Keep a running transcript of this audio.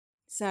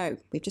So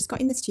we've just got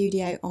in the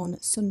studio on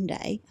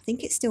Sunday. I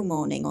think it's still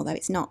morning, although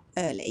it's not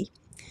early.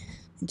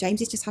 And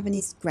James is just having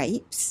his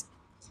grapes.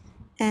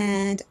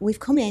 And we've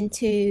come in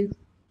to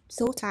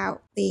sort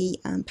out the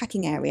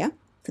packing area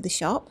for the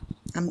shop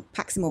and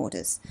pack some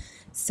orders.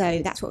 So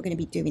that's what we're going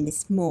to be doing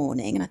this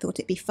morning. And I thought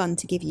it'd be fun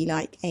to give you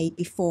like a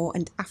before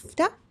and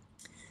after.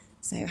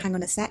 So hang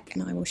on a sec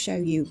and I will show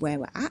you where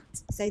we're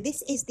at. So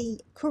this is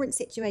the current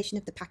situation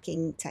of the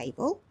packing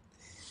table.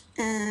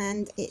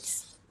 And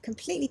it's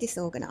completely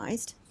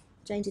disorganised.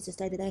 James is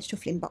just over there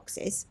shuffling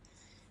boxes.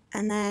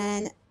 And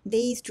then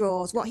these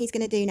drawers, what he's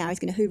going to do now is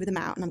going to hoover them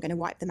out, and I'm going to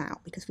wipe them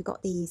out because we've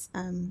got these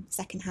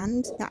second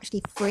hand. They're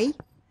actually free.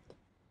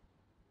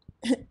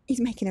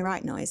 He's making a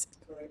right noise.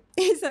 Correct.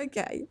 It's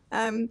okay.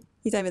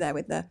 He's over there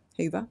with the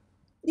hoover.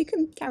 You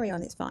can carry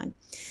on, it's fine.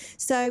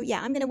 So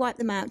yeah, I'm going to wipe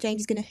them out. James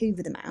is going to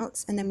hoover them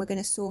out, and then we're going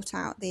to sort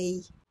out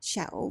the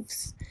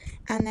shelves.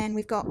 And then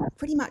we've got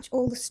pretty much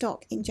all the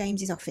stock in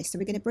James's office, so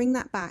we're going to bring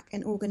that back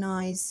and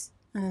organise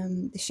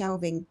the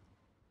shelving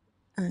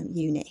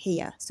unit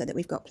here, so that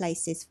we've got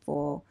places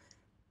for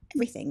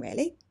everything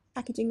really,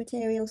 packaging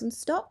materials and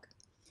stock.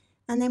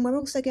 And then we're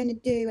also going to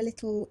do a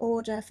little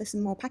order for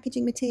some more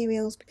packaging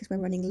materials because we're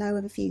running low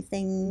of a few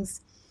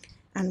things,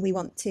 and we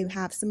want to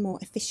have some more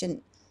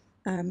efficient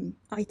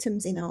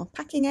items in our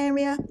packing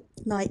area,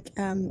 like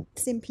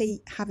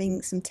simply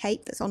having some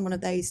tape that's on one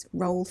of those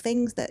roll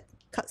things that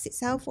cuts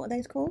itself. What are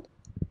those called?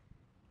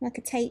 Like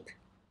a tape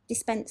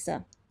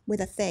dispenser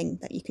with a thing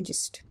that you can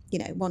just,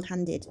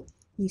 one-handed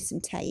use some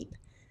tape.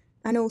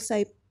 And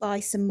also buy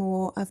some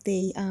more of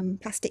the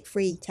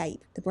plastic-free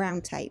tape, the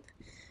brown tape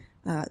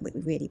that we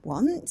really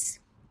want.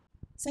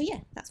 So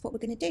yeah, that's what we're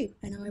going to do,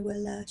 and I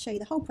will show you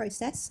the whole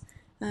process.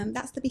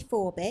 That's the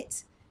before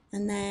bit,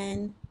 and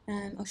then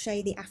I'll show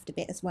you the after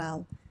bit as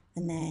well,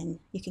 and then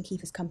you can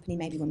keep us company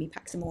maybe when we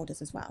pack some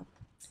orders as well.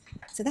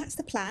 So that's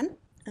the plan.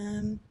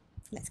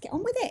 Let's get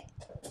on with it.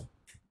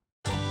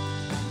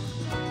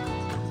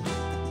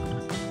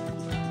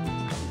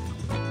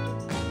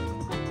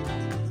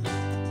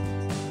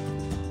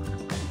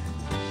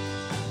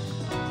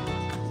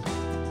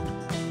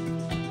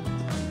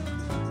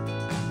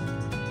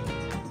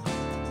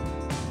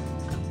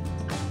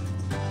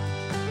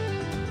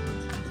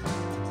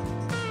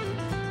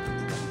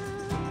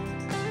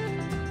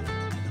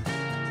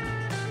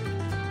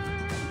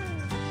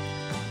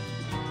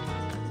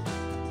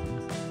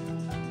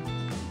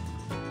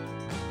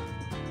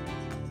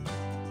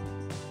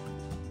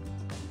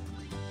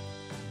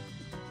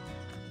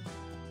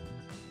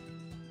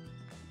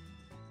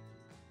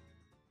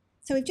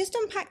 So we've just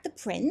unpacked the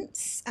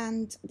prints,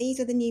 and these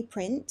are the new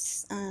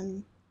prints.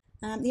 The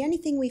only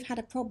thing we've had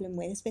a problem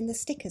with has been the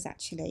stickers,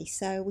 actually,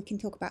 so we can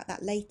talk about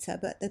that later,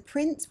 but the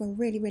prints we're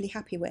really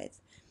happy with.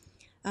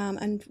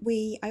 And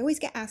I always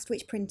get asked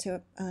which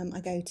printer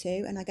I go to,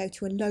 and I go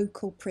to a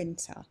local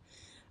printer,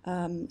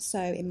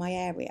 so in my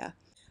area.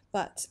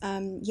 But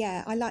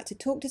yeah, I like to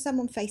talk to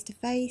someone face to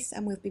face,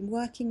 and we've been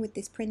working with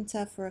this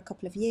printer for a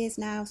couple of years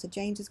now, so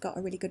James has got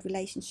a really good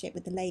relationship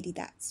with the lady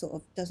that sort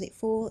of does it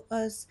for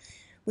us.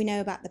 We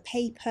know about the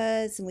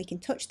papers, and we can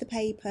touch the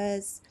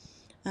papers,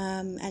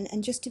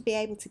 and just to be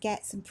able to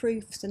get some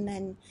proofs, and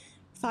then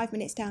 5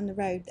 minutes down the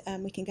road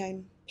we can go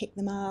and pick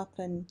them up.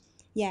 And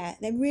yeah,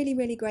 they're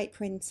really great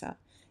printer.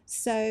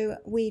 So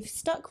we've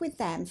stuck with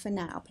them for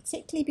now,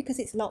 particularly because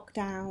it's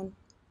lockdown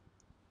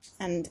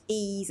and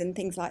ease and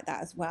things like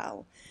that as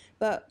well.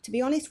 But to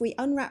be honest, we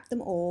unwrapped them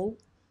all,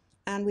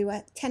 and we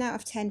were 10 out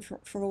of 10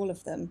 for all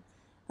of them.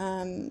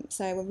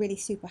 So we're really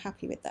super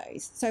happy with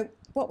those. So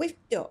what we've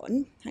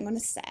done, hang on a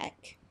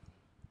sec,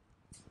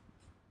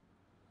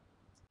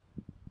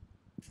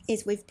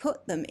 is we've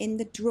put them in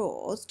the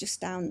drawers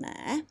just down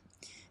there.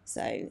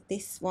 So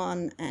this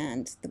one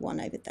and the one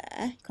over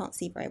there. You can't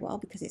see very well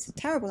because it's a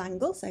terrible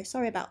angle, so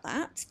sorry about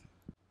that.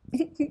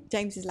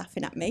 James is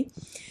laughing at me.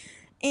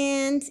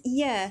 And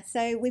yeah,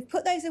 so we've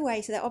put those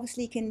away so that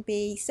obviously can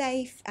be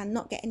safe and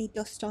not get any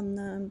dust on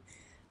them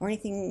or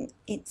anything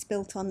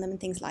spilt on them and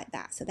things like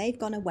that. So they've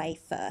gone away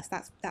first.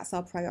 That's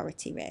our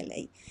priority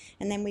really.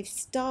 And then we've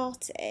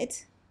started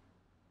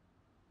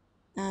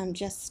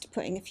just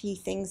putting a few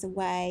things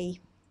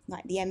away,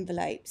 like the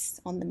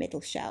envelopes on the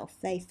middle shelf.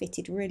 They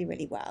fitted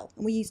really well,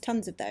 and we use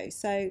tons of those.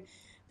 So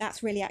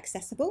that's really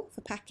accessible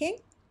for packing.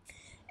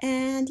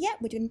 And yeah,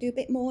 we're going to do a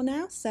bit more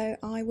now. So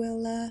I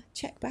will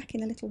check back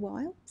in a little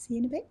while. See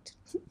you in a bit.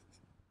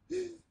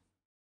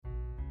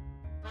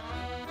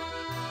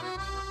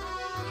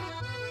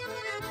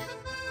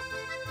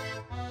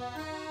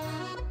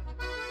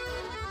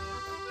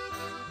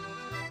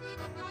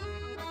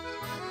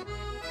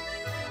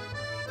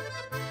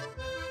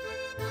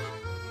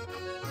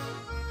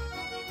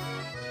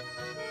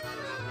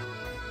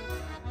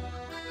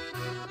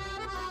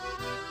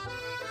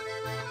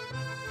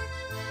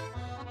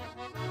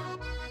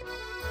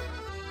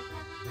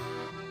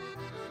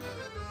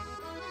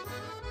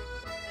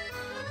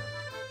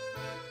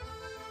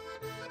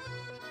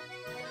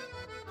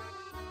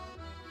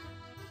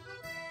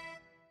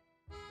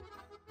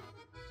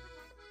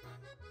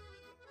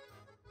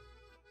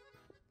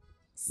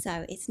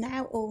 So it's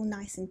now all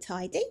nice and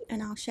tidy,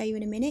 and I'll show you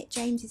in a minute.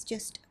 James is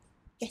just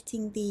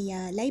getting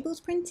the labels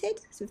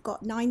printed. So we've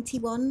got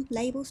 91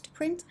 labels to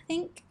print, I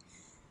think,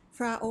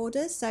 for our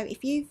orders. So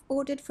if you've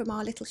ordered from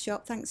our little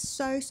shop, thanks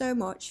so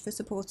much for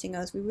supporting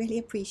us. We really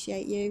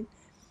appreciate you.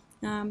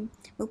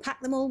 We'll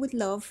pack them all with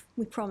love,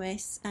 we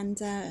promise,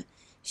 and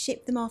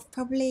ship them off.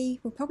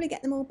 We'll probably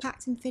get them all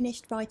packed and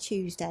finished by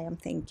Tuesday, I'm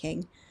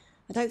thinking.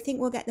 I don't think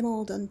we'll get them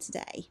all done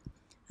today,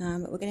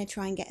 but we're going to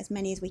try and get as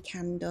many as we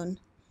can done.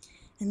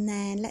 And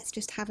then let's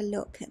just have a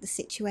look at the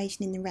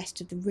situation in the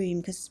rest of the room,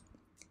 because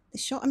the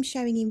shot I'm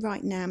showing you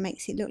right now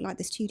makes it look like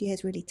the studio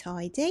is really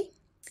tidy.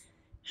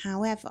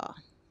 However,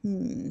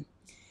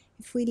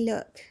 if we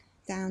look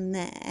down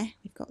there,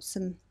 we've got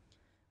some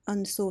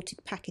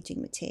unsorted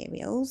packaging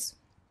materials,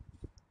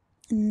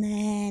 and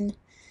then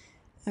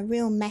a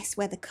real mess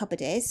where the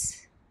cupboard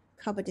is.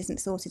 Cupboard isn't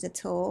sorted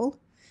at all.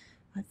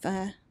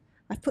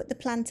 I've put the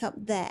plant up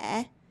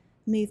there,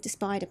 moved the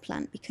spider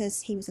plant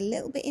because he was a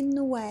little bit in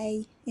the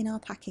way in our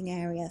packing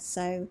area,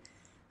 so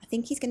I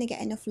think he's going to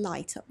get enough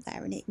light up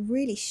there, and it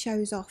really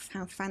shows off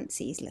how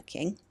fancy he's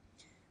looking.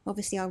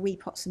 Obviously I'll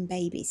repot some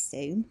babies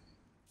soon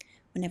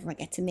whenever I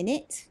get a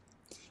minute.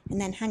 And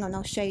then hang on,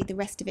 I'll show you the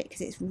rest of it because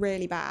it's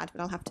really bad,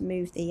 but I'll have to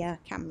move the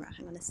camera.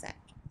 Hang on a sec.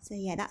 So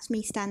yeah, that's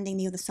me standing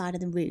the other side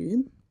of the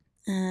room.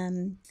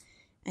 And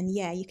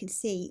yeah, you can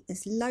see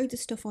there's loads of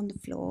stuff on the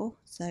floor,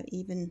 so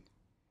even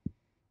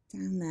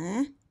down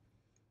there.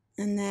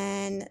 And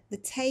then the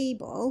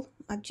table,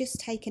 I've just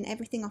taken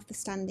everything off the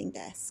standing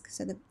desk,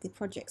 so the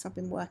projects I've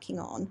been working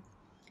on,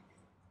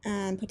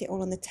 and put it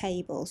all on the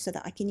table so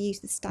that I can use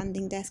the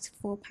standing desk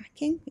for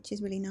packing, which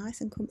is really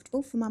nice and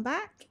comfortable for my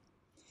back.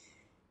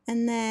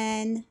 And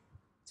then,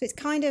 so it's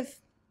kind of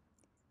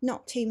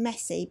not too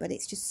messy, but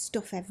it's just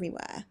stuff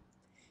everywhere.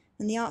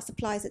 And the art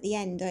supplies at the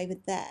end over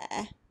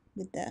there,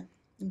 with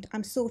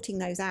I'm sorting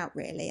those out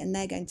really, and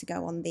they're going to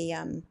go on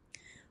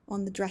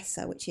the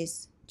dresser, which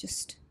is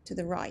just to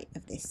the right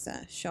of this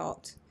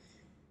shot.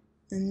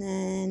 And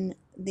then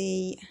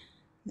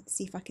let's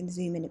see if I can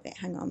zoom in a bit,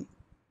 hang on.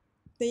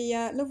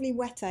 The lovely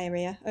wet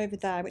area over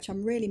there, which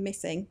I'm really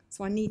missing,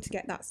 so I need to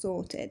get that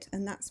sorted,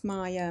 and that's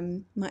my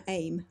my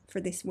aim for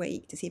this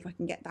week, to see if I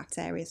can get that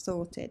area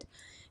sorted.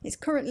 It's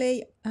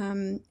currently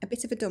a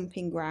bit of a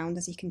dumping ground,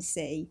 as you can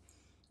see,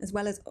 as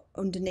well as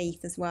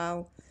underneath as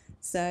well.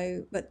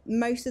 So, but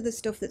most of the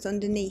stuff that's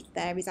underneath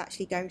there is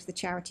actually going to the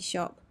charity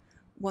shop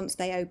once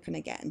they open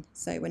again,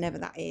 so whenever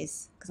that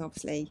is, because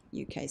obviously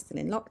UK is still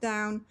in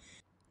lockdown.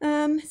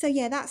 So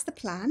yeah, that's the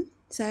plan.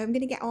 So I'm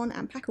going to get on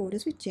and pack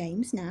orders with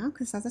James now,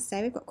 because as I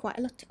say, we've got quite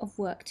a lot of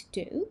work to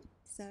do.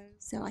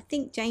 So I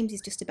think James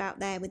is just about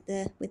there with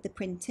the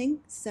printing.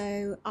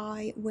 So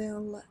I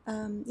will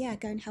yeah,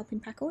 go and help him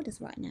pack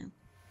orders right now.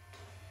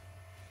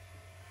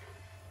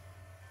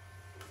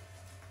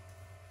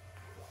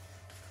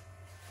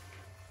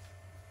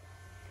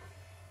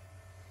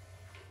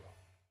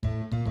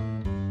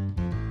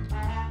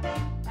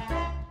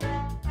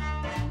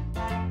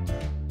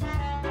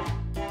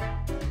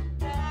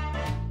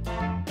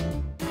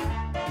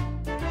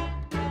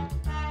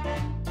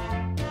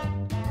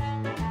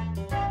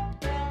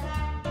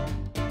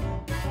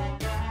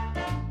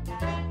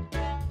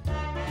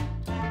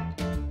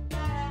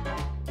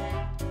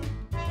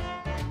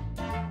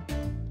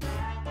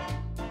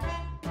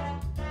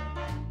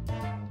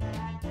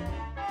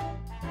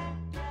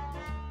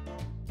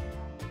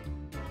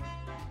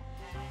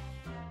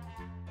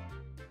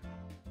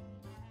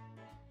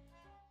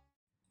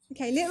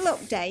 Okay, little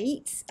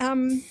update.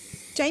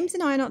 James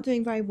and I are not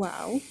doing very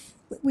well.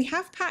 We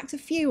have packed a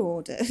few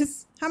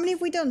orders. How many have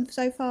we done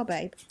so far,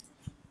 babe?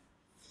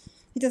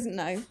 He doesn't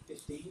know.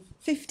 15.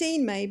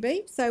 15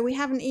 maybe. So we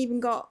haven't even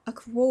got a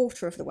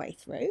quarter of the way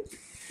through.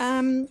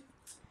 I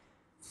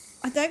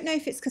don't know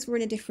if it's because we're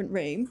in a different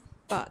room,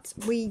 but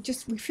we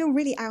feel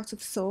really out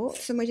of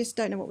sorts, and we just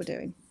don't know what we're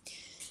doing.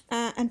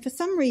 And for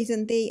some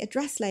reason, the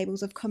address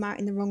labels have come out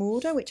in the wrong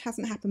order, which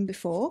hasn't happened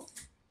before.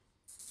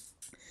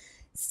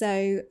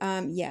 So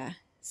yeah,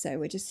 so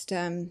we're just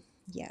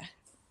yeah,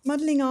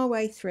 muddling our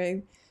way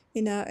through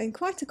in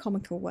quite a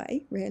comical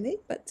way, really.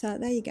 But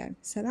there you go.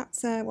 So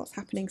that's what's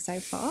happening so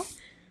far.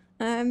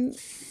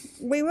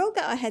 We will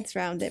get our heads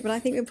around it, but I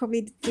think we'll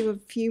probably do a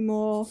few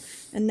more,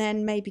 and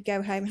then maybe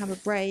go home, have a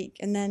break,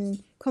 and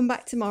then come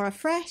back tomorrow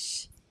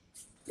fresh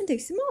and do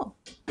some more.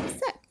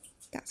 So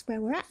that's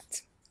where we're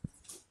at.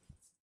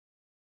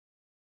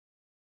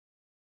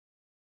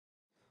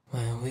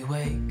 When we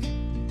wake,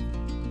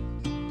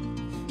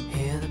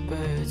 hear the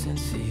birds and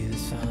see the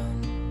sun.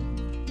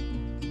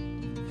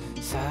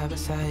 Side by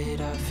side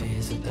our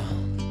fears are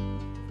done.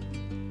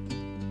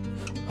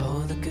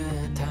 Oh, the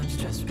good times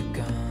just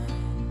begun.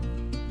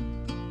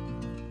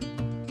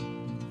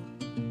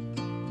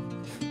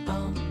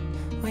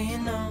 We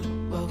know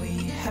what we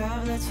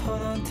have, let's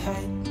hold on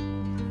tight.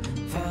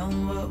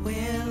 Found what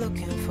we're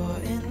looking for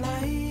in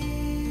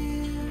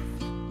life.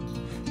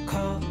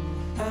 Call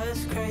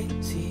us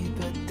crazy,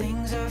 but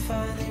things are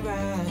finally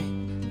right.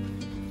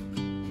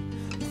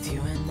 With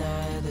you and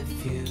I, the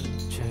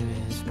future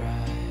is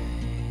bright.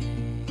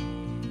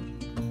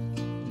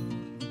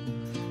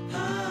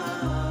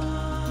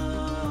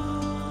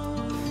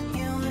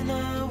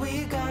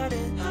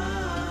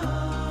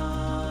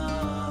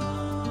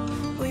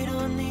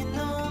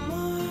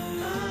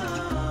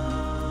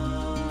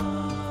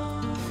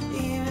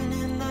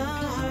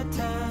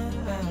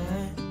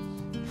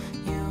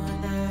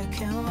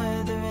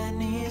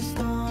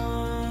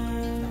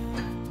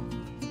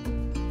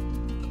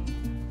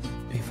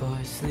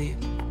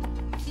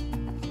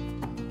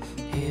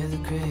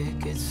 it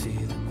could see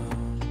the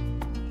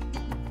moon,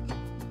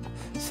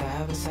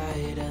 side by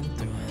side and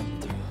through.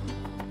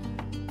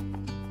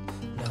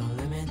 No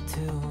limit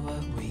to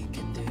what we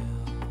can do.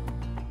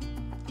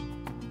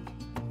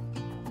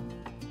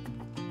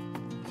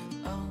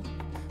 Oh,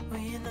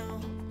 we know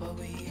what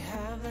we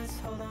have, let's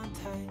hold on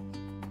tight.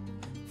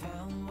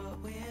 Found what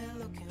we're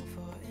looking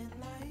for in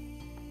life.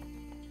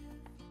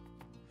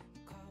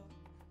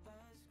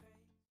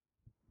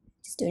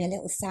 Just doing a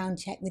little sound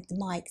check with the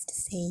mics to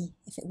see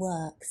if it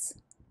works.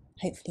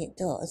 Hopefully it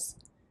does.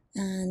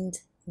 And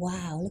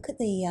wow, look at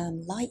the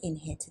light in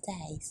here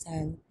today. So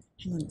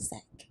hang on a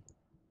sec.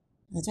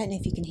 I don't know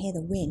if you can hear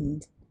the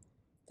wind,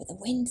 but the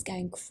wind's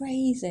going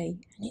crazy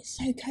and it's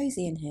so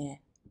cozy in here.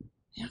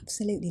 I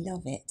absolutely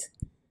love it.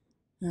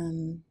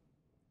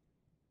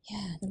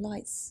 Yeah, the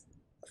light's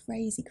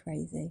crazy.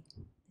 The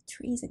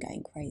trees are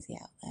going crazy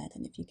out there. I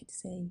don't know if you could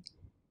see.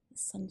 The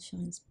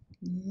sunshine's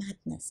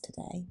madness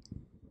today.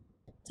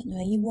 Don't know,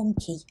 are you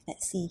wonky?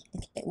 Let's see, a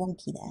little bit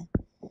wonky there.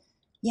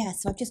 Yeah,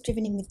 so I've just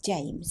driven in with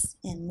James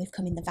and we've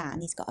come in the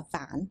van. He's got a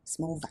van,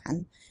 small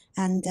van.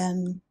 And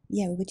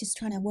yeah, we were just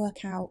trying to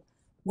work out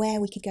where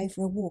we could go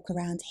for a walk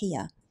around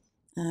here,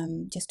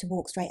 just to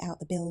walk straight out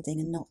the building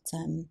and not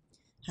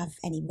have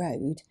any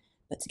road,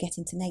 but to get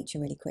into nature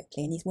really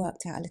quickly. And he's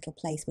worked out a little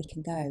place we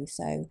can go.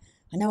 So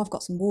I know I've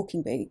got some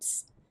walking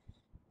boots.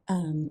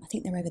 I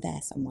think they're over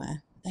there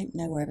somewhere. I don't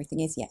know where everything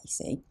is yet, you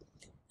see.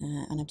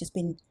 And I've just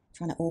been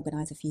trying to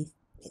organise a few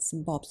bits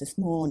and bobs this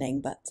morning,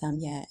 but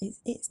yeah,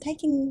 it's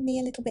taking me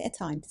a little bit of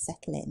time to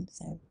settle in,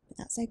 so but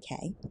that's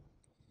okay.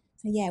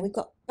 So yeah, we've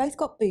both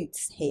got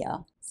boots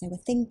here. So we're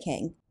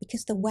thinking,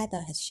 because the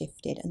weather has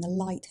shifted and the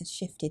light has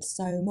shifted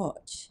so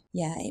much,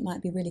 yeah, it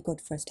might be really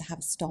good for us to have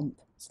a stomp.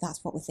 So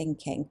that's what we're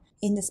thinking.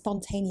 In the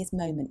spontaneous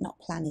moment, not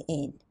plan it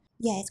in.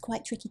 Yeah, it's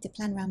quite tricky to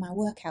plan around my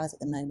work hours at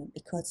the moment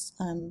because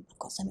I've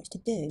got so much to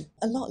do.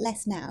 A lot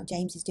less now.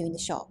 James is doing the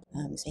shop,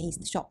 so he's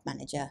the shop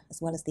manager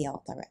as well as the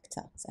art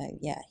director. So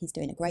yeah, he's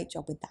doing a great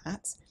job with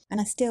that.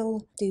 And I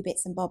still do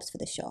bits and bobs for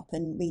the shop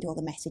and read all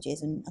the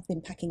messages, and I've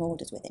been packing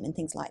orders with him and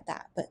things like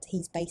that. But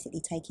he's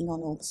basically taking on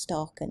all the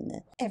stock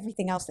and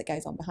everything else that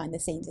goes on behind the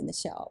scenes in the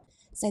shop.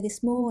 So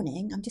this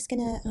morning, I'm just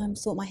going to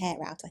sort my hair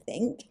out, I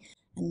think.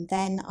 And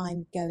then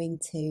I'm going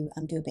to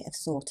do a bit of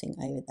sorting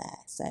over there.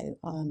 So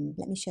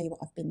let me show you what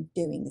I've been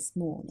doing this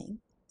morning.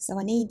 So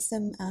I need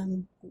some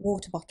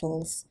water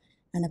bottles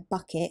and a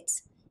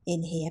bucket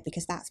in here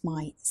because that's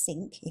my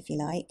sink, if you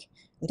like.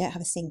 We don't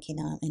have a sink in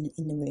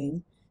the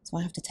room, so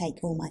I have to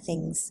take all my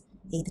things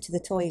either to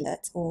the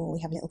toilet or we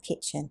have a little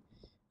kitchen.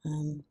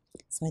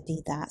 So I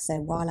do that.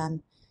 So while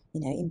I'm,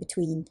 in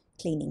between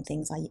cleaning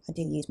things, I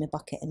do use my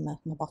bucket and my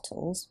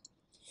bottles.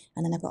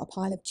 And then I've got a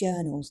pile of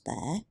journals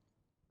there.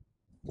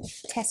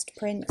 Test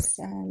prints,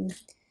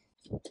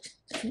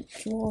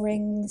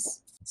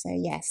 drawings. So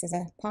yes, there's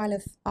a pile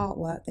of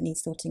artwork that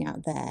needs sorting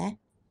out there,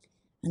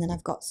 and then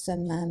I've got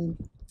some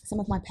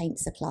of my paint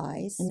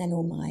supplies, and then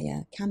all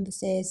my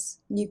canvases,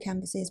 new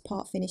canvases,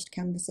 part finished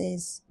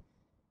canvases,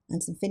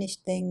 and some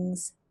finished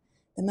things.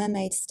 The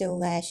mermaid's still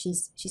there.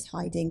 She's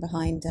hiding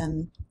behind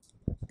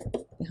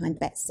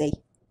Betsy,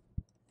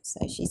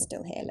 so she's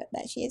still here. Look,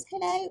 there she is.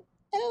 Hello.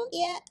 Oh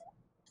yeah.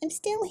 I'm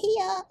still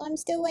here. I'm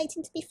still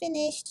waiting to be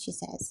finished, she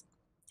says.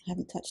 I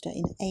haven't touched her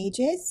in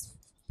ages.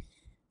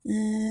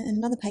 And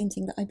another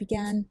painting that I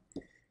began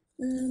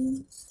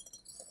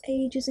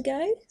ages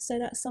ago. So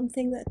that's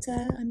something that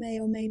I may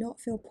or may not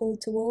feel pulled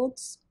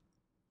towards.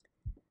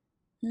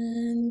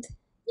 And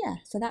yeah,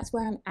 so that's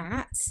where I'm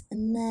at.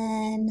 And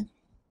then,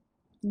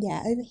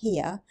 yeah, over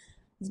here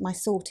is my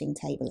sorting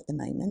table at the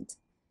moment.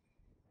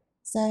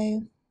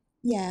 So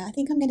yeah, I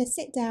think I'm going to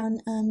sit down,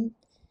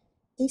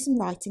 do some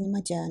writing in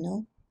my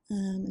journal.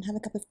 And have a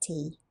cup of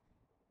tea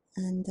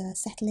and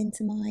settle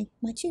into my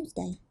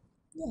Tuesday.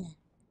 Yeah,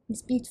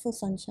 this beautiful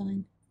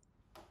sunshine.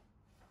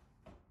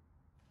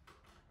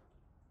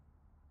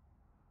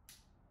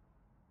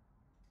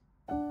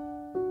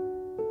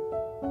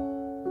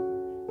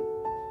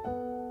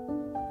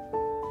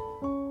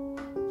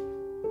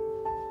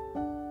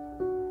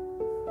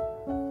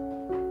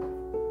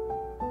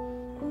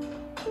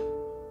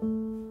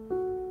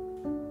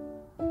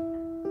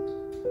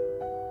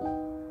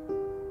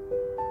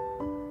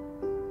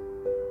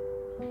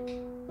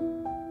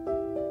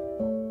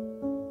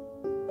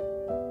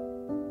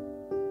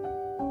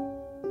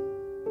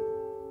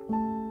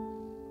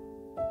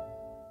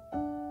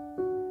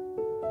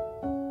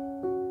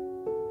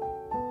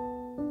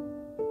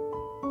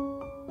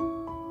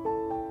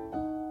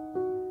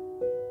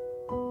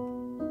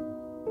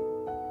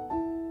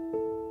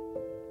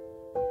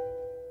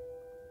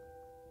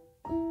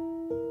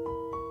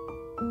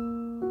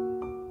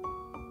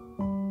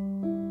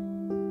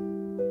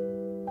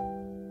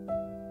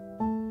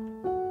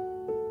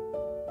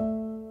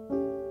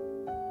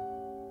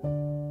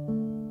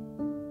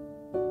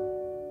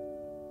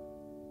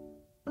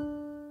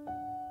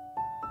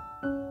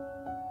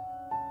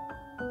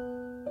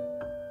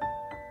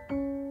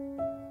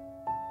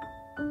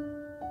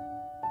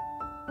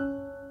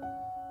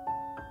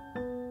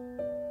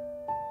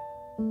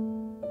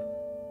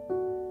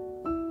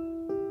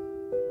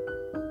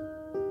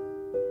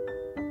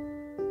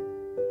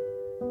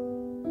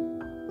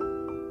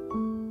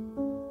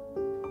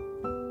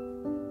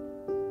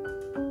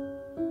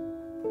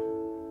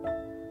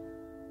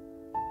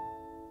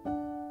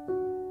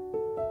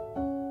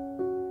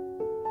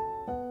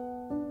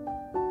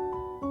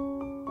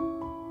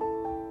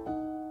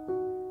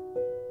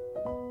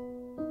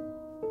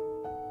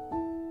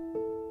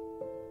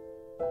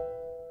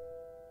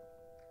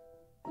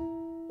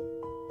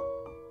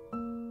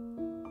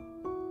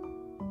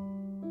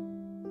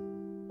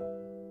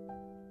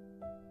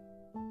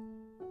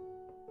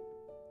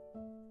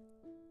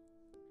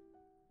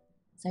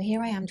 So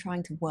here I am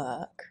trying to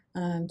work,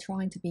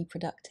 trying to be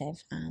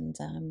productive and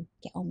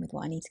get on with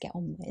what I need to get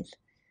on with.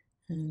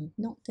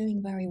 Not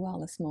doing very well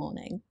this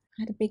morning.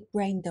 I had a big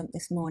brain dump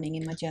this morning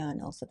in my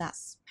journal, so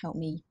that's helped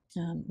me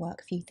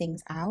work a few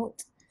things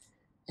out.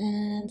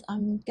 And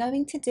I'm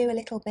going to do a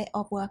little bit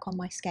of work on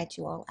my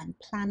schedule and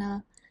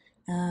planner,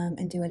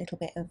 and do a little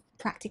bit of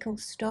practical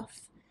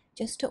stuff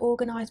just to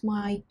organise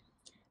my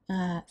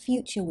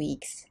future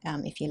weeks,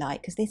 if you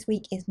like, because this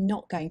week is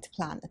not going to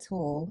plan at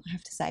all, I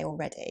have to say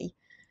already.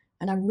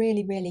 And I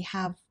really, really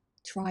have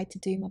tried to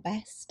do my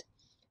best,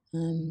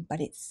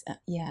 but it's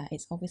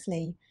it's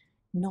obviously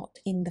not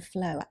in the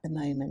flow at the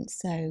moment.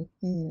 So,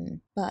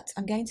 but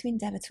I'm going to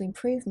endeavour to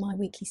improve my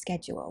weekly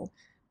schedule,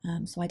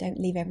 so I don't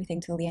leave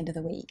everything till the end of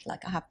the week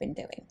like I have been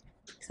doing.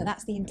 So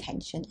that's the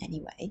intention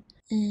anyway.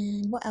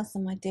 And what else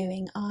am I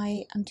doing?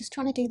 I'm just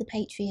trying to do the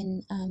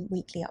Patreon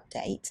weekly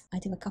update. I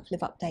do a couple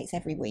of updates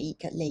every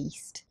week at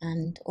least,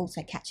 and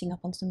also catching up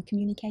on some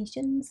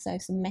communications, so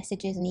some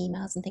messages and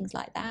emails and things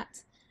like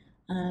that.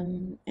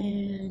 And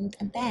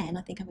then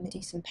I think I'm going to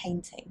do some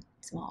painting,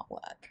 some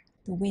artwork.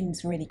 The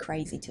wind's really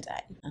crazy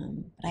today,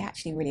 but I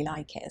actually really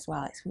like it as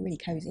well. It's really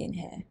cozy in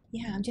here.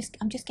 Yeah, I'm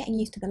just getting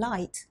used to the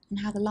light and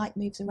how the light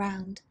moves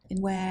around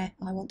and where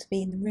I want to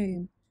be in the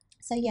room.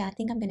 So yeah, I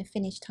think I'm going to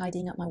finish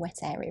tidying up my wet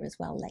area as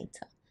well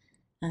later.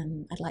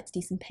 I'd like to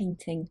do some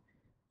painting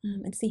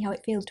and see how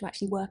it feels to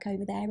actually work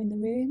over there in the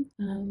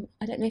room.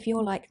 I don't know if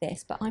you're like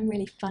this, but I'm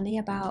really funny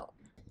about.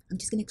 I'm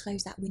just going to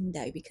close that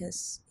window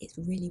because it's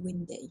really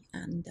windy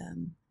and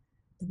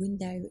the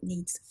window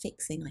needs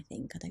fixing, I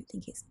think. I don't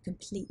think it's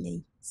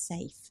completely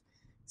safe.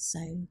 So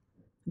I'm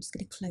just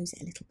going to close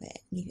it a little bit,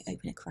 leave it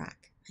open a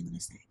crack. Hang on a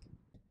sec.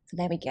 So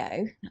there we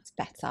go. That's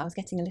better. I was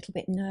getting a little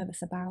bit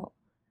nervous about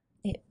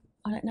it,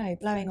 I don't know,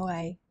 blowing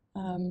away.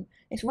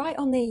 It's right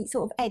on the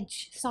sort of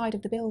edge side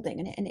of the building,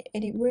 and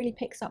it really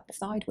picks up the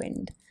side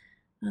wind.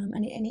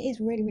 And it is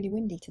really, really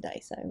windy today.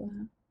 So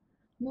I'm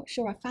not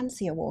sure I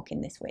fancy a walk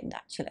in this wind,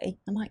 actually.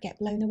 I might get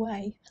blown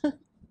away,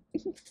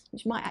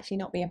 which might actually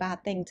not be a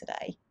bad thing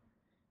today.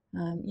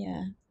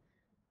 Yeah,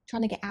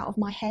 trying to get out of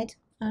my head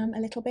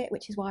a little bit,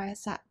 which is why I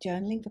sat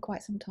journaling for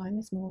quite some time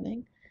this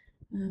morning.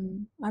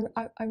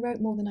 I wrote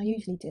more than I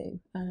usually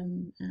do,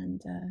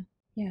 and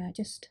yeah,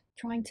 just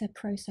trying to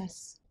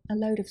process a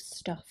load of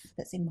stuff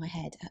that's in my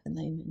head at the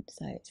moment.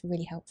 So it's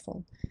really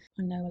helpful.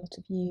 I know a lot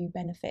of you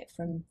benefit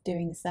from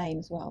doing the same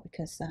as well,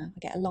 because I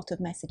get a lot of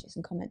messages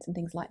and comments and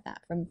things like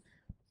that from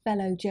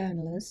fellow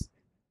journalers.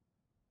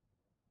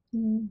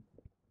 And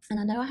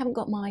I know I haven't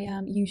got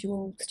my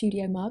usual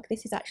studio mug.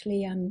 This is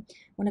actually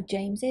one of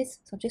James's.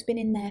 So I've just been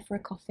in there for a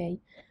coffee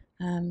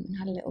and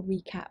had a little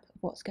recap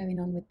of what's going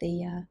on with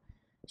the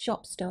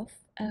shop stuff.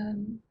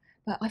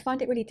 But I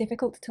find it really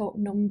difficult to talk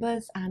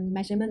numbers and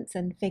measurements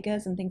and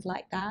figures and things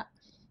like that,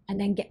 and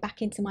then get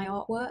back into my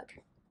artwork.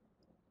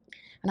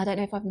 And I don't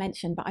know if I've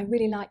mentioned, but I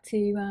really like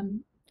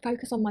to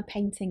focus on my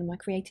painting and my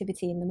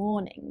creativity in the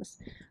mornings.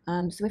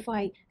 So if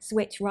I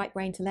switch right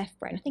brain to left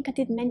brain, I think I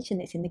did mention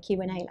this in the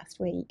Q&A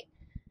last week.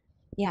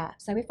 Yeah,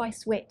 so if I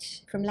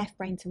switch from left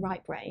brain to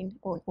right brain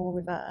or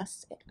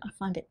reverse, I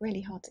find it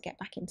really hard to get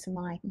back into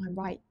my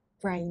right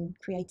brain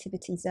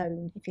creativity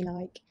zone, if you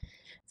like.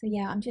 So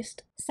yeah, I'm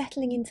just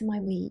settling into my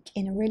week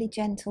in a really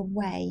gentle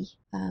way,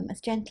 as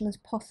gentle as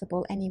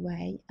possible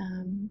anyway.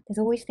 There's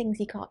always things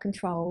you can't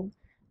control,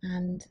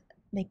 and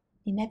they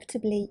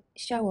inevitably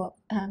show up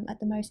at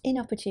the most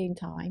inopportune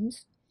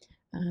times,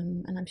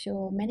 and I'm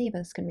sure many of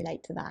us can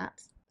relate to that.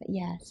 But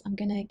yes, I'm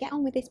going to get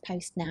on with this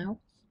post now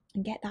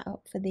and get that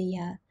up for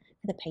the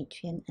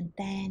Patreon, and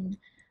then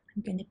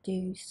I'm going to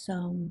do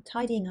some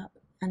tidying up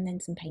and then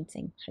some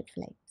painting,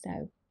 hopefully.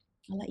 So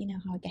I'll let you know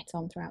how I get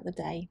on throughout the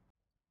day.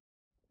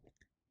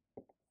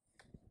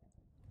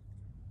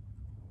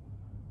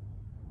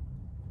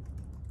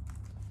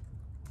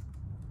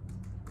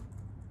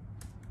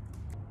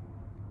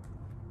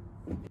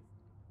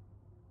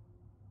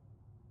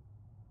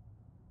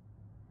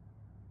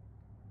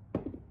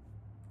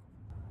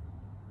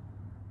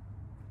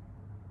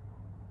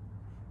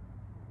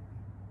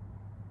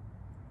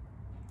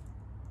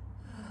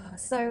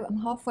 So I'm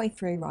halfway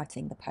through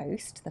writing the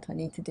post that I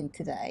need to do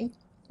today.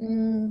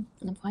 And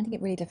I'm finding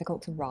it really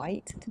difficult to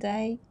write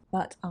today,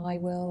 but I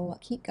will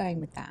keep going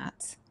with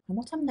that. And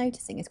what I'm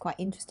noticing is quite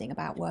interesting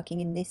about working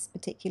in this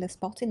particular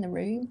spot in the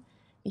room,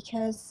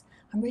 because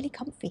I'm really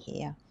comfy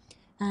here.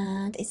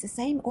 And it's the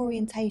same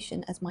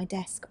orientation as my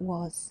desk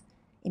was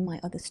in my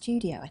other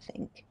studio, I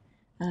think.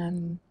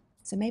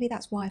 So maybe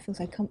that's why I feel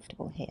so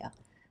comfortable here.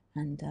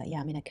 And yeah,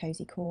 I'm in a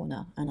cozy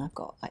corner, and I've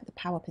got like the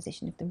power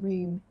position of the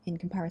room in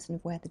comparison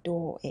of where the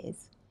door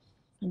is.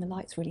 And the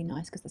light's really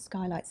nice because the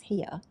skylight's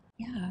here.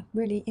 Yeah,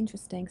 really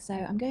interesting. So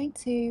I'm going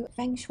to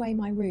Feng Shui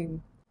my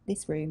room,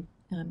 this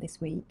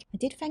week. I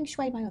did Feng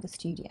Shui my other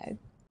studio.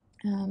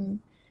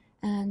 And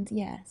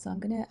yeah, so I'm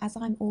going to, as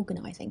I'm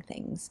organising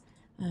things,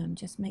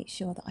 just make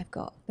sure that I've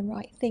got the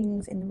right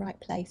things in the right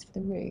place for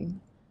the room.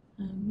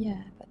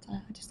 Yeah, but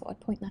I just thought I'd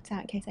point that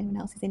out in case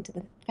anyone else is into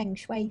the Feng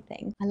Shui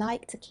thing. I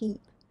like to keep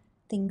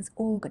things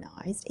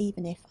organised,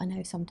 even if I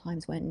know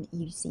sometimes when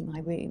you see my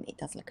room it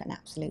does look an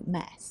absolute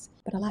mess.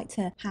 But I like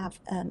to have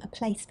a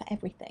place for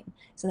everything,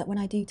 so that when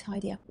I do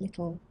tidy up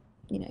little,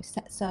 you know,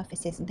 set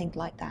surfaces and things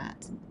like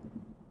that.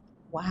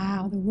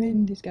 Wow, the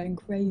wind is going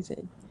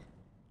crazy.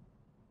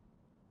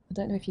 I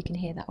don't know if you can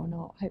hear that or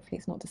not. Hopefully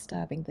it's not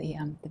disturbing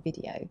the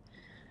video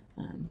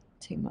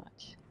too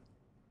much.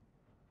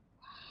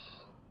 Wow.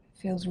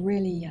 It feels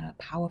really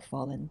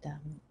powerful and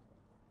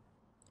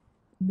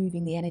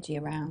moving the energy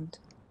around.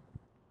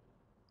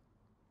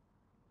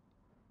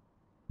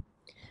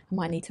 I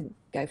might need to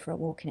go for a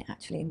walk in it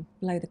actually and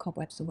blow the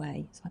cobwebs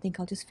away. So I think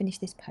I'll just finish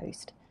this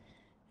post,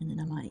 and then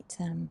I might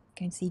go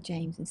and see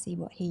James and see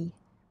what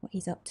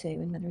he's up to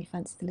and whether he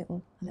fancies a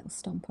little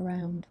stomp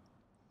around.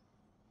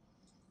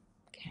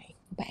 Okay,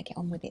 I better get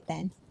on with it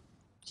then,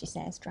 she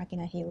says, dragging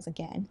her heels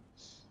again.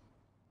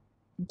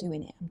 I'm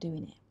doing it.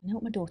 I know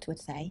what my daughter would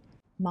say.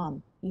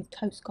 Mum, you've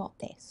totes got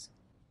this.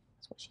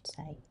 That's what she'd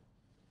say.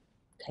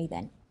 Okay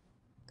then,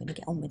 I'm going to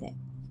get on with it.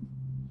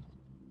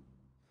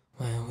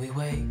 When we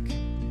wake,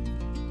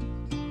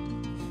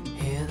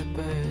 hear the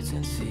birds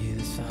and see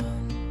the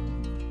sun.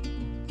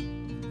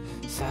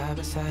 Side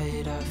by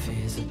side our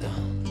fears are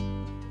done.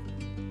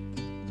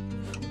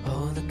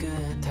 Oh, the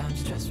good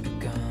times just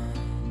begun.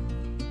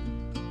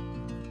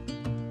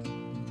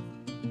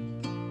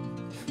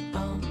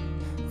 Oh,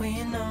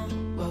 we know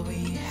what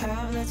we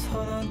have, let's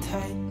hold on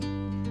tight.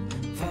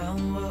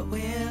 Found what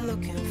we're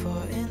looking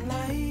for in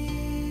life.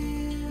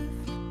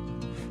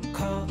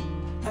 Call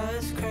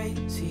us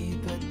crazy,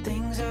 but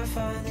things are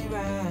finally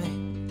right.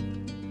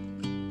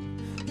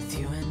 With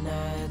you and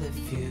I, the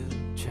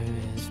future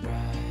is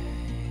bright.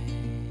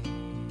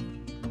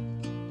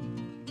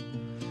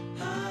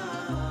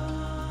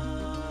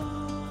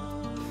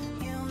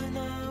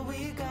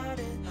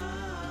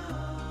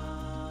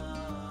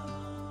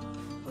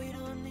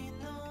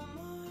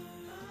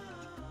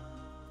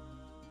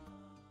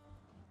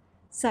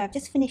 So I've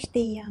just finished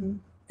the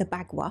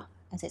Bagua,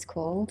 as it's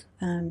called,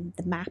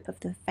 the map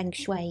of the Feng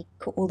Shui,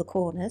 all the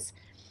corners,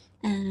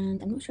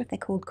 and I'm not sure if they're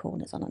called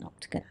corners on an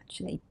octagon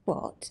actually,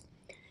 but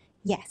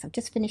yes, I've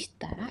just finished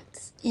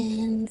that,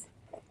 and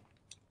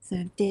so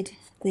I did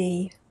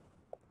the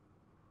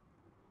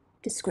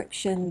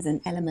descriptions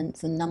and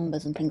elements and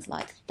numbers and things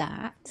like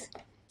that,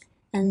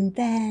 and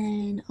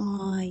then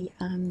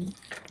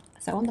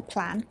so on the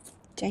plan,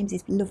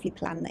 James's lovely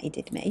plan that he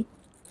did me.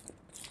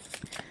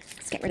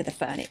 Get rid of the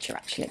furniture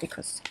actually,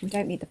 because we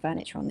don't need the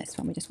furniture on this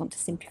one, we just want to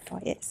simplify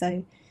it.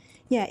 So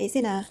yeah, it's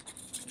in a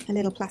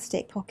little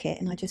plastic pocket,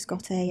 and I just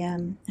got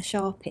a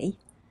Sharpie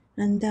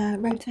and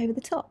wrote over the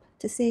top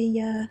to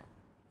see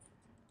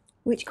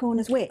which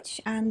corner's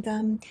which.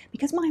 And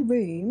because my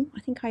room, I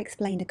think I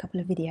explained a couple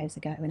of videos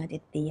ago when I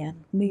did the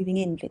moving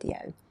in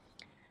video,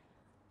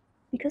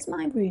 because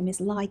my room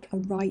is like a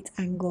right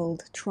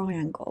angled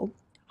triangle,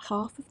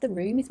 half of the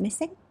room is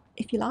missing,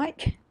 if you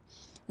like.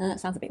 That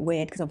sounds a bit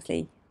weird because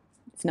obviously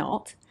it's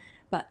not,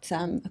 but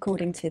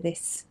according to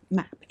this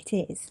map it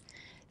is.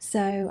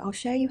 So I'll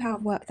show you how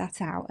I've worked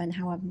that out and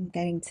how I'm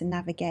going to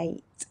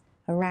navigate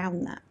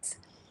around that,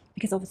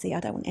 because obviously I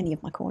don't want any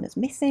of my corners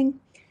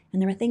missing,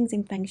 and there are things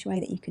in Feng Shui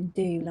that you can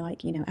do,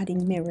 like, you know,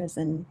 adding mirrors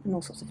and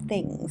all sorts of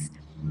things.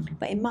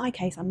 But in my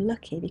case I'm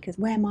lucky because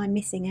where my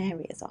missing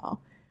areas are,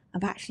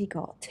 I've actually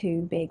got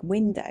two big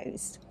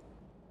windows.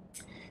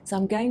 So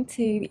I'm going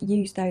to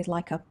use those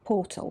like a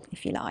portal,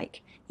 if you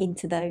like,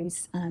 into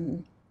those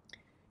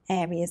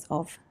areas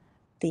of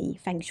the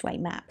Feng Shui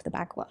map, the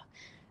Bagua.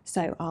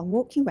 So I'll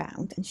walk you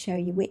around and show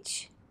you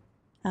which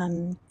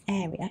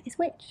area is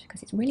which,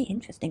 because it's really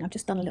interesting. I've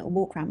just done a little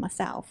walk around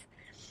myself,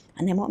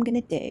 and then what I'm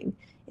going to do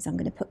is I'm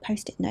going to put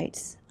post-it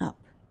notes up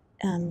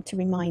to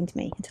remind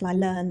me until I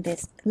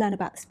learn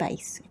about the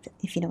space,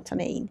 if you know what I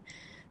mean.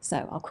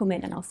 So I'll come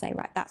in and I'll say,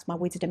 right, that's my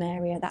wisdom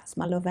area, that's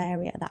my love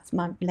area, that's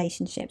my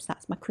relationships,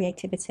 that's my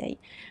creativity.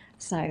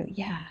 So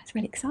yeah, it's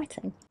really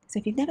exciting. So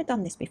if you've never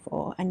done this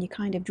before and you're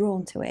kind of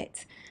drawn to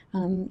it,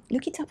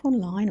 look it up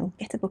online or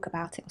get a book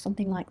about it or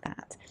something like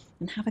that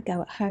and have a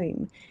go at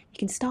home. You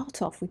can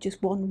start off with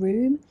just one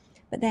room,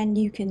 but then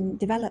you can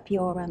develop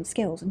your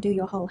skills and do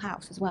your whole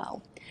house as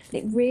well.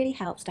 But it really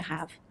helps to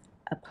have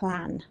a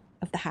plan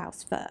of the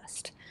house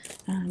first.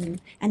 And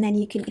then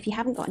you can, if you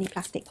haven't got any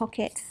plastic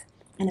pockets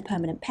and a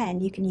permanent pen,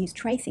 you can use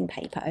tracing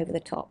paper over the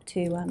top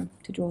to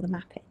draw the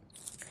map in.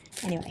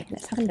 Anyway,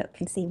 let's have a look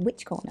and see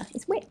which corner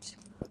is which.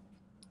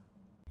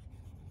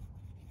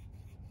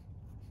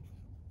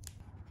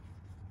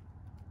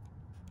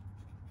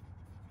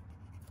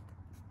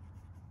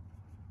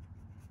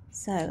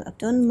 So I've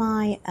done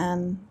my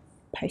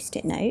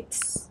post-it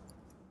notes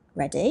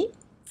ready.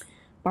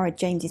 Borrowed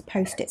James's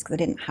post-its because I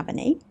didn't have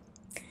any,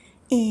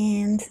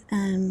 and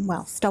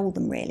well, stole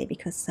them really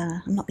because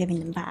I'm not giving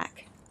them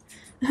back.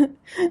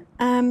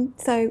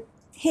 So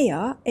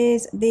here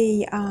is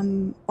the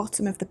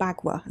bottom of the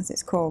Bagua, as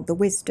it's called, the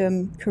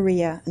wisdom,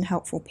 career and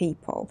helpful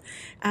people,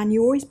 and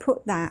you always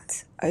put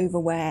that over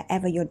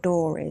wherever your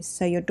door is.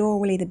 So your door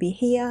will either be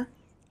here,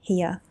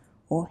 here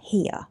or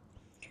here.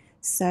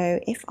 So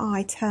if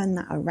I turn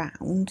that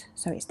around,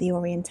 so it's the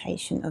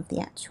orientation of the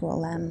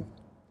actual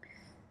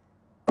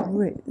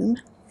room,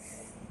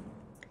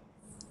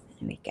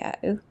 there we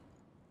go,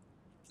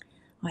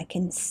 I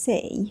can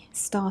see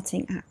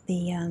starting at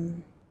the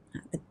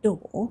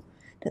door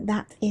that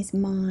that is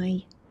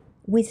my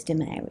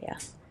wisdom area.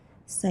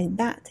 So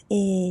that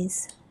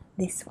is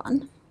this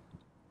one,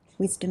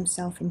 wisdom,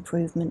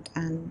 self-improvement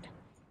and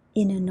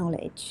inner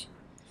knowledge.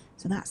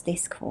 So that's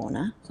this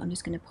corner. So I'm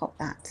just going to pop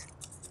that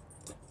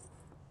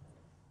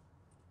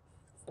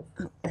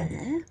up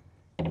there.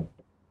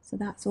 So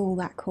that's all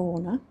that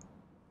corner.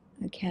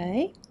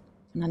 Okay.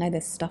 And I know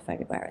there's stuff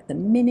everywhere at the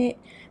minute,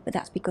 but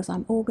that's because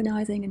I'm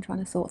organising and trying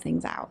to sort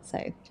things out.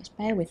 So just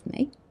bear with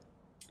me.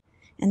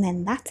 And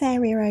then that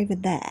area over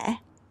there,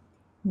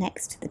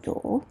 next to the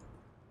door,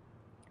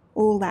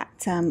 all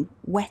that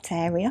wet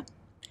area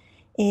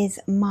is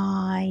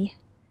my,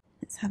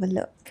 let's have a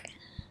look.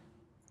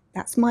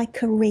 That's my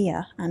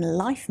career and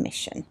life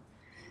mission.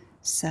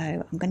 So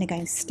I'm going to go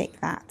and stick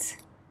that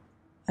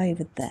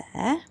over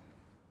there,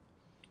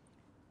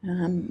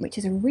 which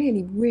is a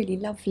really, really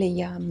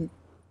lovely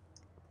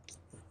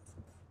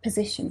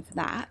position for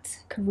that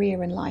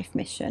career and life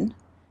mission,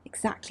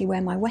 exactly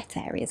where my wet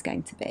area is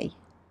going to be.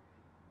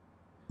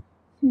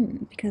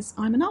 Because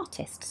I'm an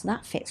artist, so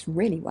that fits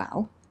really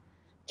well.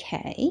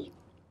 Okay.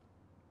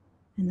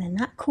 And then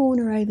that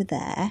corner over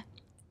there,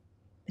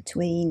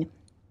 between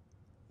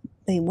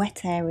the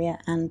wet area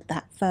and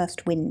that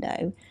first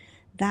window,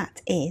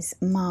 that is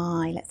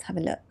my, let's have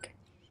a look,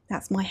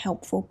 that's my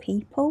helpful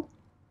people.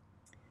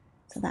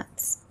 So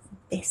that's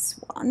this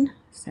one.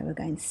 So we're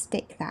going to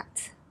stick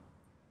that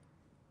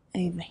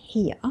over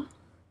here.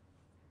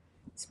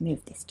 Let's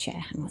move this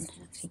chair, hang on,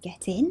 as we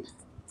get in.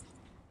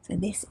 So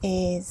this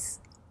is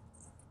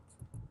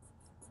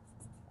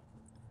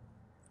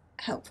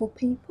helpful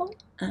people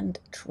and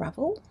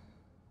travel.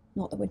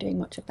 Not that we're doing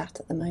much of that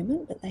at the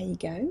moment, but there you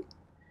go.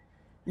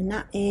 And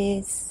that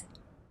is,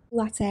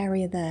 that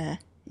area there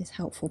is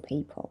helpful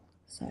people.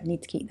 So I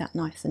need to keep that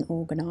nice and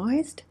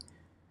organised.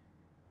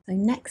 So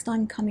next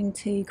I'm coming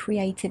to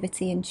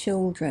creativity and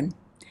children.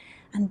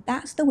 And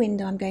that's the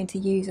window I'm going to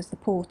use as the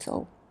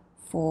portal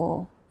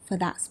for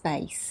that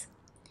space,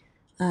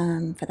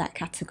 for that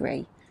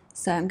category.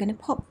 So I'm going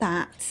to pop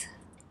that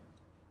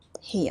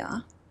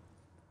here.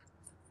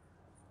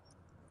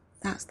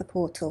 That's the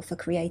portal for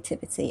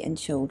creativity and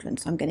children.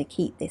 So I'm going to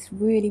keep this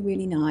really,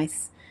 really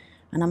nice.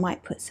 And I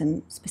might put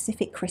some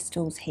specific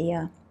crystals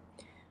here,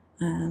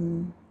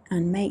 and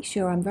make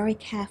sure I'm very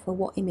careful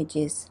what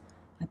images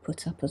I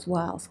put up as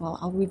well. So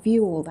I'll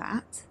review all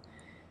that.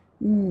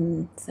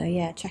 So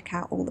yeah, check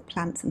out all the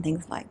plants and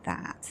things like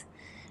that.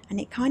 And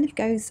it kind of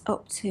goes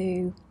up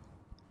to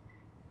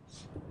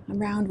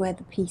around where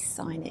the peace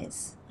sign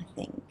is, I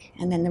think.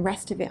 And then the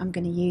rest of it I'm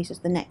going to use as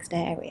the next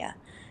area.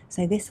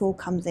 So this all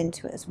comes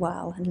into it as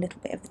well, and a little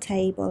bit of the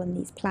table and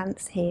these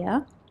plants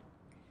here.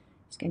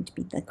 It's going to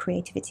be the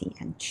creativity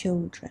and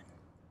children.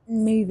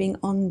 Moving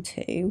on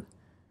to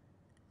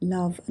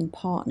love and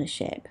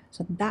partnership.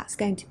 So that's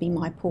going to be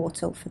my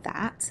portal for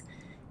that,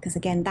 because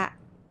again, that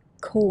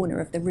corner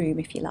of the room,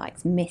 if you like,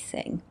 is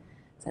missing.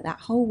 So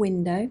that whole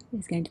window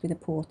is going to be the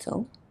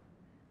portal.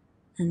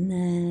 And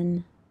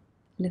then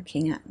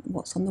looking at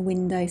what's on the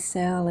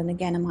windowsill, and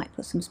again I might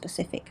put some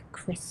specific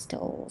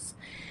crystals.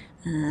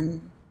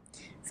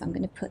 So I'm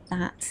going to put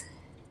that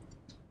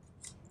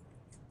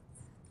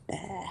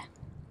there.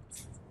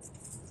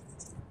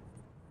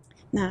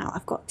 Now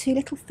I've got two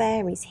little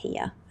fairies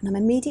here, and I'm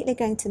immediately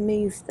going to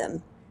move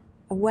them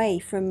away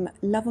from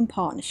love and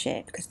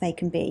partnership, because they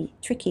can be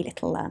tricky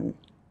little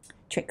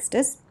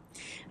tricksters,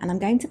 and I'm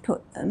going to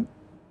put them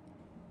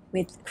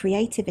with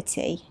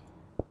creativity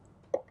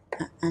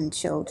and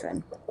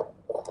children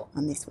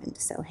on this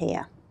windowsill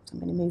here. So I'm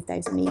going to move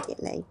those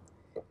immediately.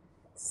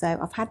 So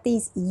I've had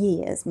these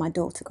years, my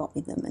daughter got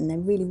me them, and they're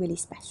really, really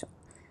special.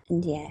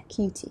 And yeah,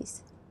 cuties,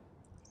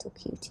 little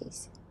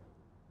cuties.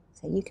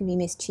 So you can be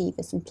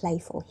mischievous and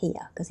playful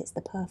here, because it's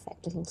the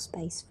perfect little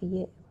space for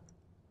you.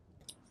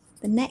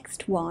 The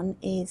next one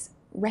is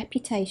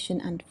reputation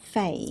and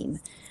fame.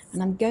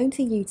 And I'm going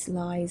to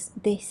utilise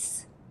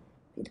this,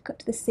 if you look up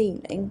to the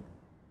ceiling,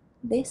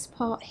 this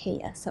part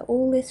here. So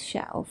all this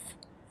shelf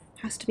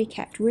has to be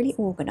kept really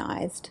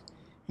organised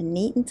and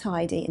neat and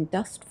tidy and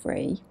dust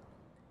free,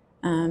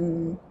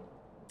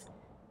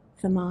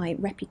 for my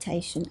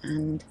reputation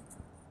and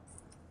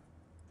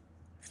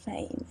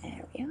fame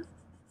area.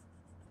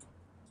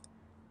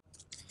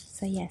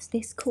 So yes,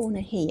 this corner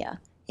here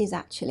is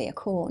actually a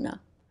corner,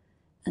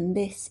 and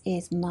this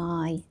is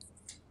my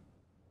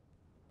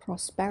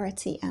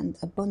prosperity and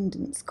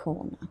abundance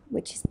corner,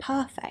 which is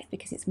perfect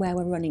because it's where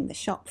we're running the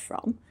shop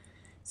from.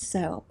 So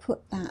I'll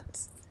put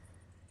that,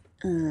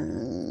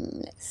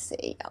 let's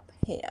see, up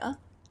here,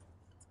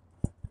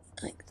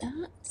 like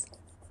that.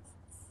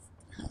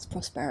 That's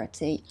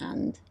prosperity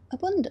and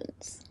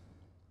abundance.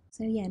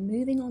 So yeah,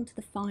 moving on to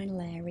the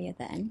final area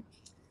then,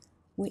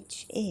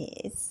 which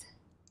is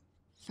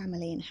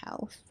family and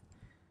health.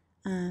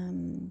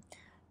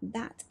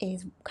 that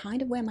is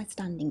kind of where my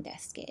standing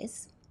desk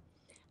is,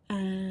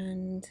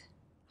 and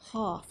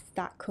half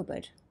that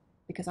cupboard,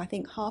 because I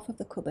think half of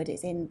the cupboard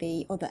is in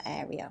the other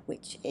area,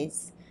 which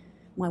is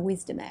my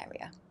wisdom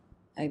area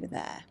over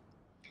there.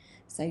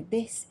 So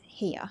this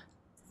here,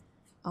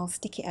 I'll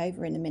stick it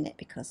over in a minute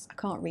because I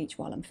can't reach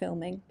while I'm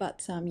filming,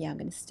 but yeah, I'm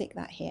going to stick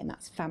that here, and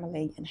that's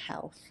family and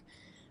health.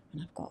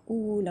 And I've got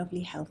all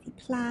lovely healthy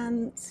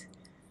plants.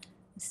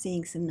 I'm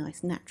seeing some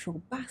nice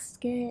natural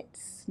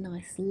baskets,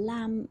 nice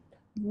lamp,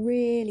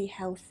 really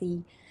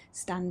healthy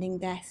standing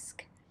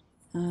desk,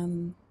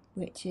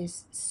 which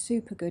is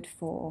super good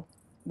for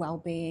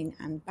well-being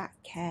and back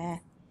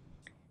care,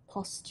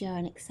 posture,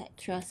 and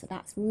etc. So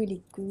that's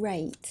really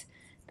great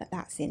that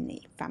that's in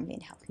the family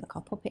and health. Look,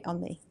 I'll pop it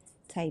on the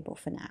table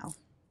for now.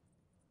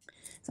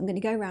 So I'm going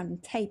to go around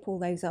and tape all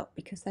those up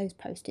because those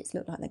post-its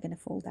look like they're going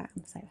to fall down.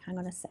 So hang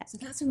on a sec. So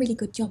that's a really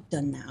good job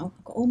done now.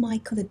 I've got all my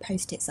coloured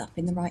post-its up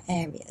in the right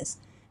areas.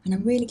 And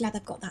I'm really glad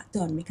I've got that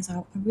done because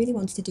I really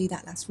wanted to do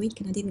that last week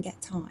and I didn't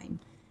get time.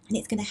 And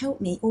it's going to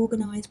help me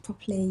organise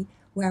properly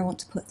where I want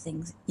to put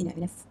things, you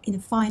know, in a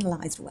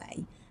finalised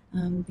way,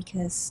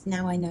 because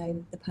now I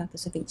know the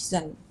purpose of each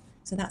zone.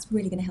 So that's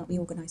really going to help me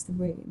organise the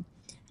room.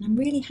 And I'm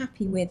really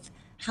happy with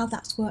how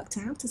that's worked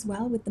out as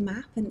well with the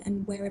map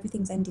and where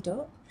everything's ended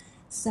up.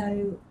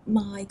 So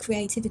my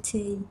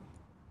creativity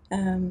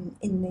in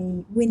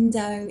the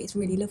window is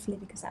really lovely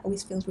because that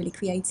always feels really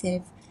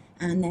creative.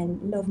 And then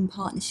love and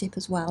partnership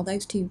as well.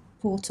 Those two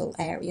portal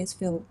areas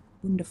feel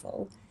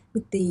wonderful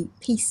with the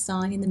peace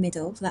sign in the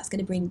middle. So that's going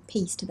to bring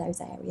peace to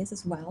those areas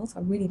as well. So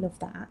I really love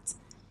that.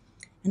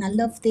 And I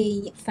love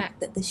the fact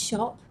that the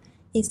shop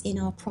is in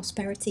our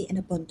prosperity and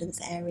abundance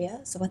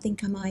area. So I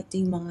think I might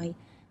do my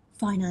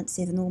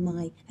finances and all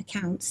my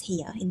accounts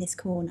here in this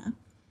corner.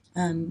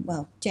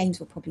 Well, James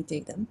will probably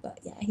do them, but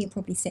yeah, he'll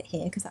probably sit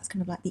here because that's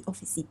kind of like the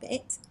officey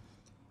bit.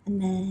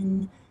 And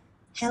then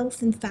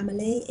health and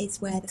family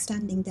is where the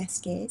standing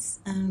desk is.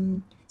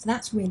 So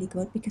that's really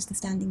good because the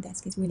standing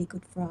desk is really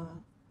good for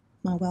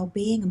my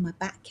well-being and my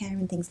back care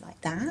and things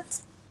like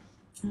that.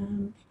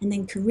 And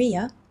then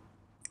career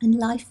and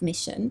life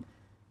mission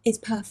is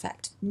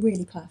perfect,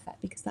 really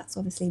perfect, because that's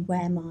obviously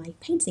where my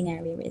painting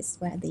area is,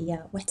 where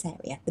the wet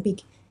area, the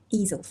big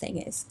easel thing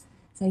is.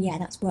 So yeah,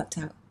 that's worked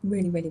out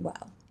really, really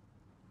well.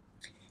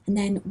 And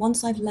then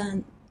once I've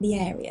learned the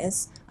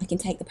areas, I can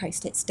take the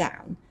post-its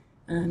down.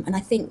 And I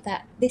think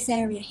that this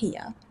area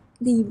here,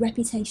 the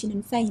reputation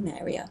and fame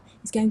area,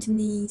 is going to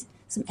need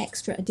some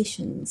extra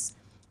additions.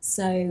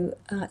 So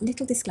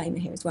little disclaimer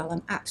here as well,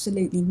 I'm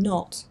absolutely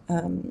not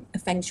a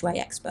Feng Shui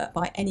expert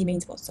by any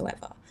means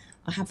whatsoever.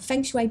 I have a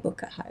Feng Shui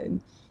book at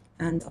home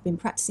and I've been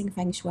practicing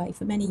Feng Shui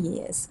for many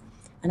years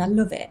and I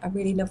love it. I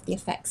really love the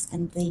effects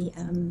and the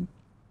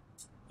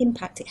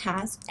impact it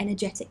has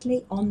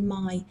energetically on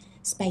my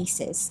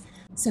spaces.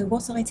 So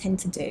what I tend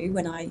to do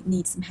when I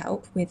need some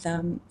help with,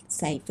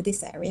 say for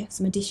this area,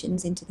 some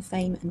additions into the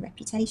fame and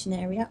reputation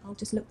area, I'll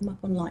just look them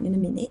up online in a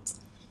minute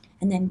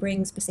and then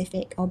bring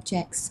specific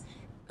objects,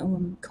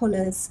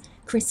 colours,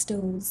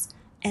 crystals,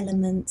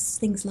 elements,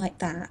 things like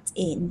that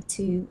in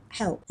to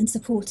help and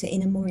support it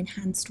in a more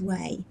enhanced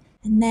way.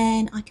 And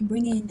then I can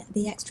bring in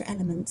the extra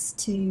elements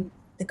to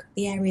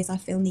the areas I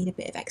feel need a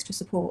bit of extra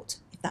support,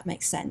 if that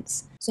makes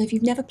sense. So if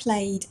you've never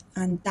played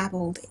and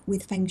dabbled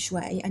with Feng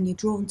Shui and you're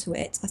drawn to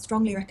it, I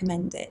strongly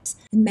recommend it.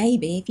 And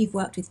maybe if you've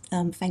worked with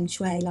Feng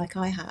Shui like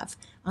I have,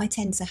 I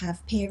tend to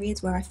have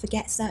periods where I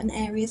forget certain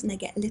areas and they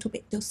get a little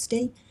bit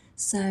dusty.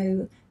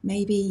 So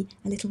maybe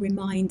a little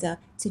reminder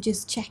to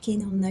just check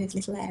in on those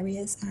little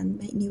areas and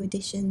make new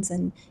additions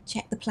and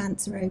check the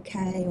plants are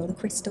okay or the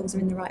crystals are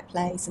in the right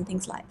place and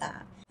things like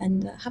that.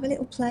 And have a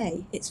little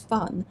play. It's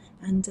fun,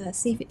 and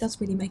see if it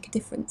does really make a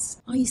difference.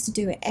 I used to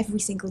do it every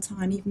single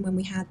time, even when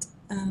we had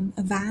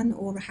a van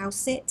or a house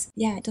sit.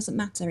 Yeah, it doesn't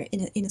matter.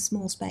 In a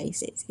small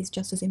space, it's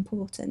just as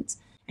important.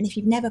 And if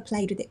you've never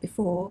played with it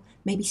before,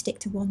 maybe stick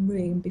to one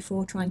room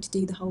before trying to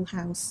do the whole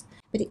house.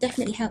 But it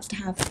definitely helps to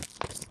have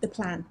the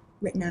plan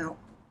written out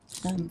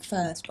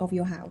first of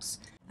your house.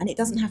 And it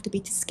doesn't have to be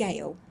to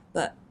scale,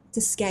 but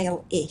to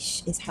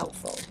scale-ish is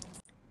helpful.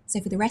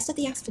 So for the rest of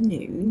the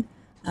afternoon,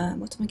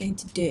 what am I going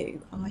to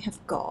do? I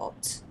have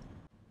got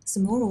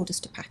some more orders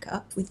to pack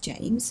up with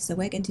James, so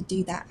we're going to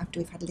do that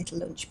after we've had a little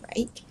lunch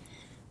break.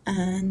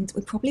 And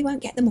we probably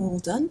won't get them all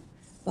done,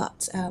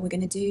 but we're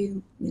going to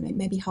do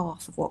maybe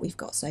half of what we've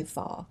got so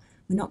far.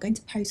 We're not going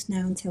to post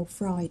now until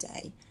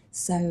Friday,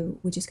 so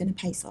we're just going to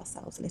pace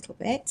ourselves a little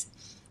bit.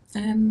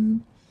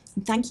 And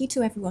thank you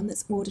to everyone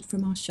that's ordered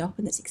from our shop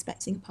and that's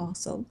expecting a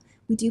parcel.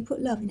 We do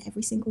put love in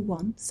every single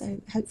one,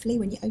 so hopefully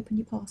when you open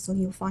your parcel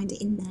you'll find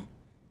it in there.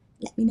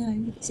 Let me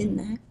know if it's in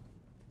there.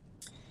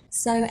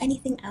 So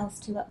anything else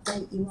to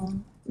update you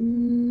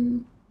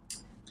on?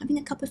 Having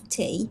a cup of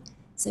tea.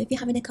 So if you're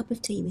having a cup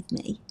of tea with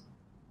me,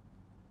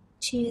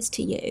 cheers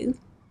to you.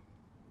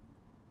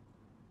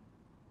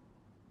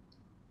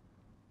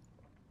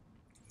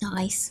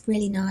 Nice,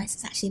 really nice.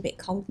 It's actually a bit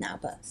cold now,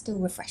 but still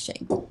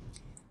refreshing.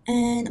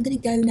 And I'm going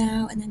to go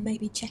now and then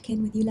maybe check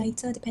in with you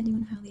later, depending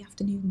on how the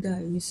afternoon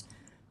goes.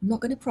 I'm not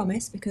going to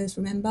promise because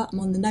remember, I'm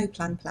on the no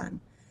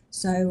plan.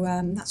 So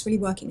that's really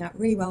working out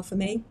really well for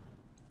me.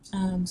 So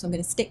I'm going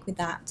to stick with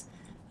that.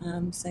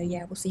 So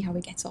yeah, we'll see how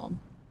we get on.